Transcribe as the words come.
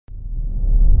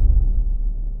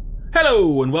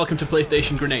Hello and welcome to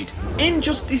PlayStation Grenade.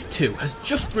 Injustice 2 has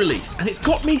just released and it's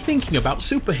got me thinking about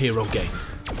superhero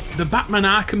games. The Batman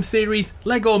Arkham series,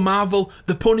 Lego Marvel,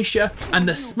 The Punisher and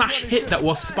the smash hit that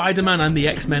was Spiderman and the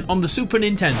X-Men on the Super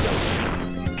Nintendo.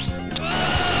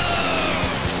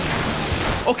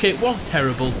 Okay, it was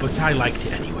terrible, but I liked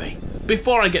it anyway.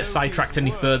 Before I get sidetracked any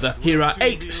further, here are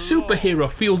 8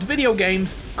 superhero-fueled video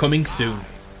games coming soon.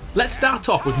 Let's start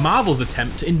off with Marvel's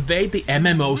attempt to invade the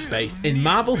MMO space in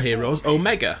Marvel Heroes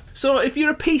Omega. So if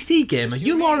you're a PC gamer,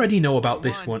 you'll already know about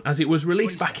this one as it was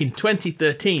released back in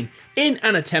 2013 in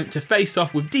an attempt to face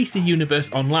off with DC Universe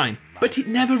Online, but it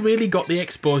never really got the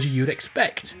exposure you'd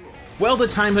expect. Well, the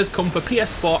time has come for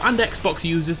PS4 and Xbox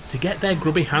users to get their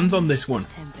grubby hands on this one.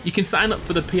 You can sign up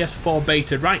for the PS4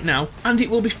 beta right now and it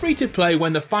will be free to play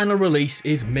when the final release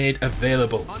is made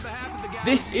available.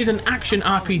 This is an action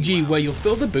RPG where you'll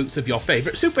fill the boots of your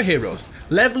favourite superheroes,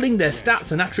 levelling their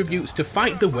stats and attributes to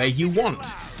fight the way you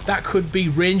want. That could be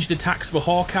ranged attacks for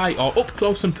Hawkeye or up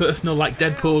close and personal like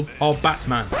Deadpool or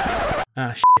Batman.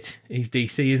 Ah shit, he's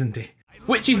DC isn't he?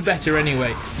 Which is better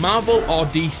anyway, Marvel or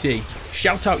DC?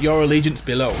 Shout out your allegiance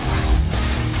below.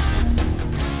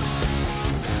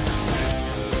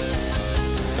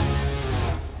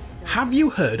 Have you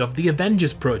heard of the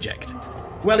Avengers Project?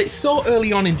 Well, it's so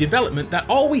early on in development that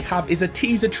all we have is a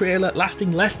teaser trailer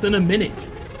lasting less than a minute.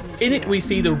 In it we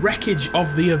see the wreckage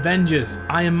of the Avengers,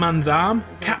 Iron Man's arm,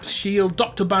 Cap's shield,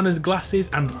 Dr. Banner's glasses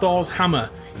and Thor's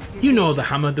hammer. You know the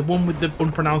hammer, the one with the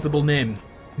unpronounceable name.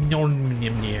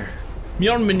 Mjolnir.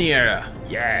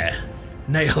 Yeah,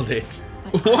 nailed it.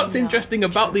 What's interesting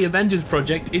about the Avengers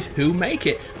Project is who make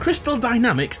it. Crystal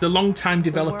Dynamics, the long-time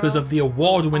developers of the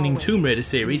award-winning Tomb Raider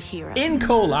series, in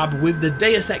collab with the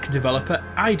Deus Ex developer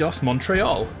Eidos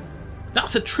Montreal.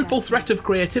 That's a triple threat of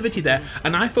creativity there,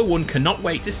 and I for one cannot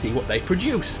wait to see what they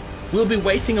produce. We'll be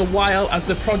waiting a while as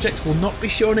the project will not be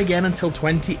shown again until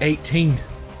 2018.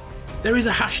 There is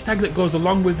a hashtag that goes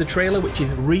along with the trailer which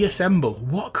is reassemble.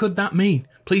 What could that mean?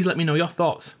 Please let me know your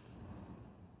thoughts.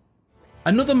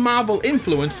 Another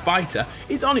Marvel-influenced fighter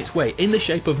is on its way in the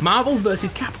shape of Marvel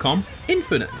vs Capcom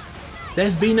Infinite.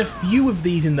 There's been a few of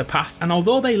these in the past and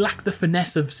although they lack the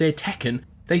finesse of say Tekken,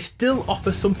 they still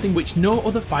offer something which no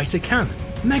other fighter can.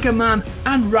 Mega Man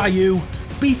and Ryu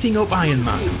beating up Iron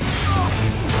Man.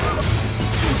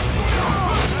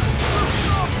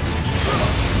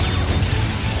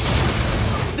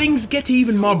 Things get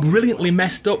even more brilliantly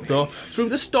messed up though through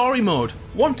the story mode.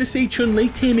 Want to see Chun-Li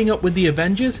teaming up with the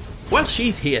Avengers? Well,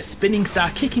 she's here, Spinning Star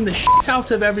kicking the shit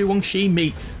out of everyone she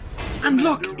meets. And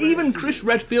look, even Chris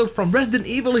Redfield from Resident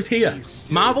Evil is here.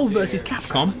 Marvel vs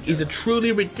Capcom is a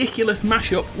truly ridiculous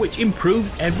mashup which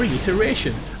improves every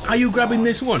iteration. Are you grabbing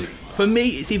this one? For me,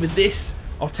 it's either this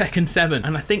or Tekken 7,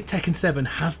 and I think Tekken 7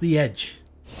 has the edge.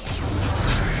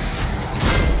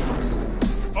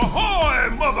 Ahoy,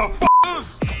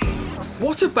 motherfuckers!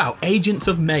 What about Agents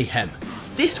of Mayhem?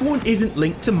 This one isn't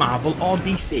linked to Marvel or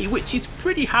DC, which is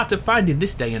pretty hard to find in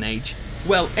this day and age.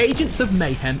 Well, Agents of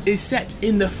Mayhem is set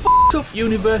in the f***ed up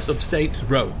universe of Saints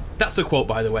Row. That's a quote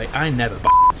by the way, I never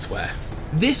swear.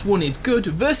 This one is good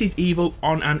versus evil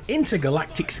on an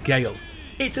intergalactic scale.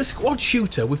 It's a squad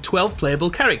shooter with 12 playable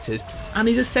characters and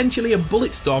is essentially a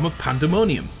bullet storm of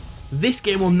pandemonium. This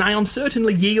game will nigh on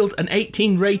certainly yield an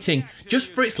 18 rating just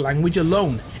for its language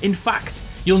alone. In fact,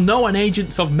 you'll know an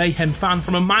Agents of Mayhem fan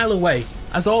from a mile away,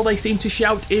 as all they seem to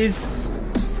shout is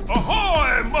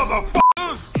Ahoy,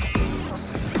 motherfuckers!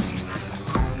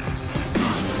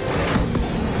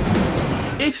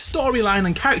 If storyline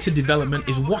and character development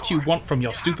is what you want from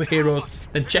your superheroes,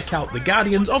 then check out the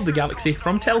Guardians of the Galaxy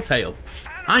from Telltale.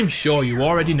 I'm sure you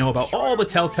already know about all the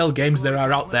Telltale games there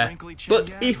are out there,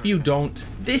 but if you don't,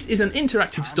 this is an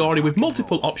interactive story with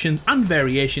multiple options and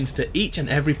variations to each and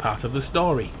every part of the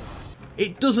story.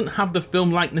 It doesn't have the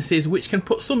film likenesses which can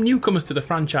put some newcomers to the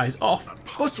franchise off,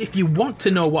 but if you want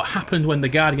to know what happened when the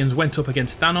Guardians went up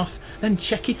against Thanos, then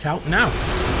check it out now.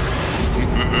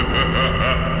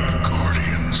 The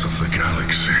Guardians of the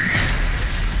Galaxy.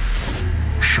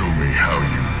 Show me how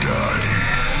you die.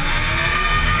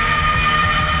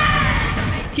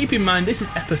 Keep in mind this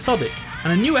is episodic,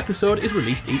 and a new episode is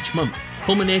released each month,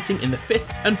 culminating in the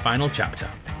 5th and final chapter.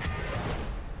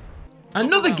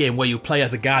 Another game where you play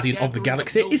as a Guardian of the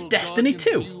Galaxy is Destiny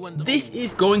 2. This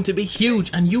is going to be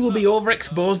huge and you will be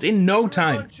overexposed in no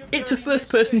time. It's a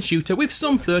first-person shooter with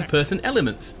some third-person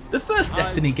elements. The first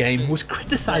Destiny game was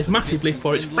criticised massively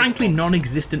for its frankly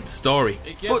non-existent story.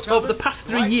 But over the past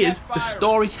 3 years, the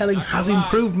storytelling has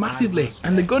improved massively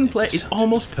and the gunplay is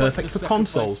almost perfect for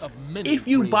consoles. If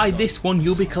you buy this one,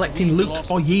 you'll be collecting loot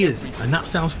for years, and that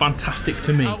sounds fantastic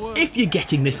to me. If you're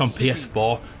getting this on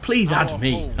PS4, please add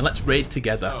me and let's raid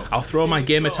together. I'll throw my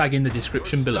gamer tag in the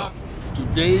description below.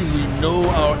 Today we know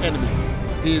our enemy.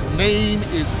 His name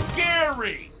is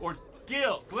Gary or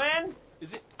Gil. Glenn?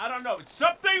 Is it? I don't know. It's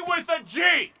something with a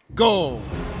G. Go.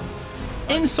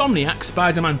 Insomniac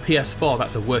Spiderman PS4,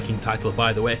 that's a working title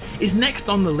by the way, is next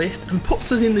on the list and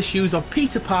puts us in the shoes of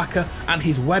Peter Parker and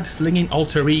his web-slinging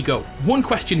alter ego. One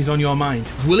question is on your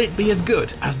mind: will it be as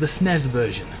good as the SNES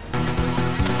version?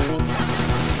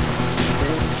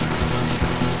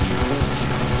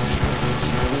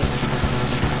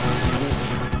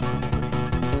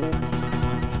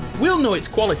 We'll know its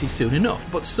quality soon enough,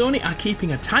 but Sony are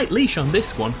keeping a tight leash on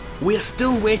this one. We are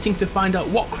still waiting to find out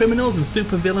what criminals and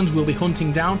supervillains we'll be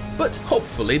hunting down, but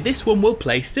hopefully this one will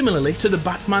play similarly to the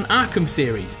Batman Arkham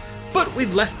series, but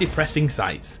with less depressing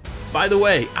sights. By the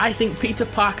way, I think Peter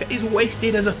Parker is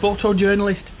wasted as a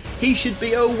photojournalist. He should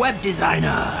be a web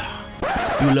designer.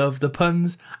 You love the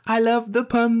puns, I love the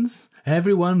puns,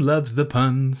 everyone loves the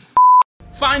puns.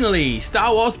 Finally,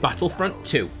 Star Wars Battlefront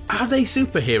 2. Are they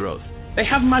superheroes? They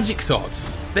have magic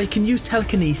swords, they can use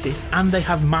telekinesis, and they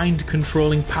have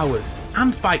mind-controlling powers,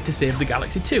 and fight to save the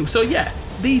galaxy too, so yeah,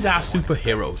 these are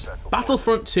superheroes.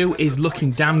 Battlefront 2 is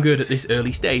looking damn good at this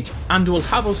early stage, and will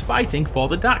have us fighting for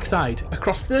the dark side,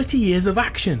 across 30 years of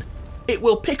action. It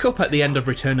will pick up at the end of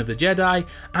Return of the Jedi,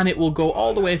 and it will go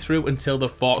all the way through until the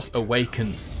Force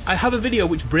Awakens. I have a video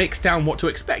which breaks down what to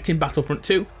expect in Battlefront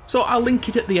 2, so I'll link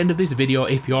it at the end of this video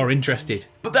if you're interested.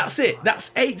 But that's it,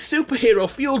 that's 8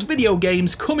 superhero-fueled video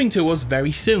games coming to us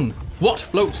very soon. What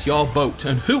floats your boat,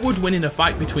 and who would win in a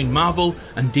fight between Marvel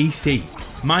and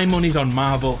DC? My money's on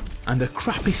Marvel, and the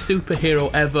crappiest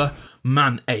superhero ever,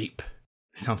 Man-Ape.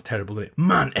 It sounds terrible, doesn't it?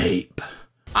 Man-Ape.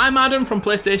 I'm Adam from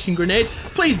PlayStation Grenade.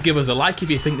 Please give us a like if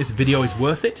you think this video is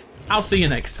worth it. I'll see you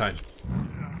next time.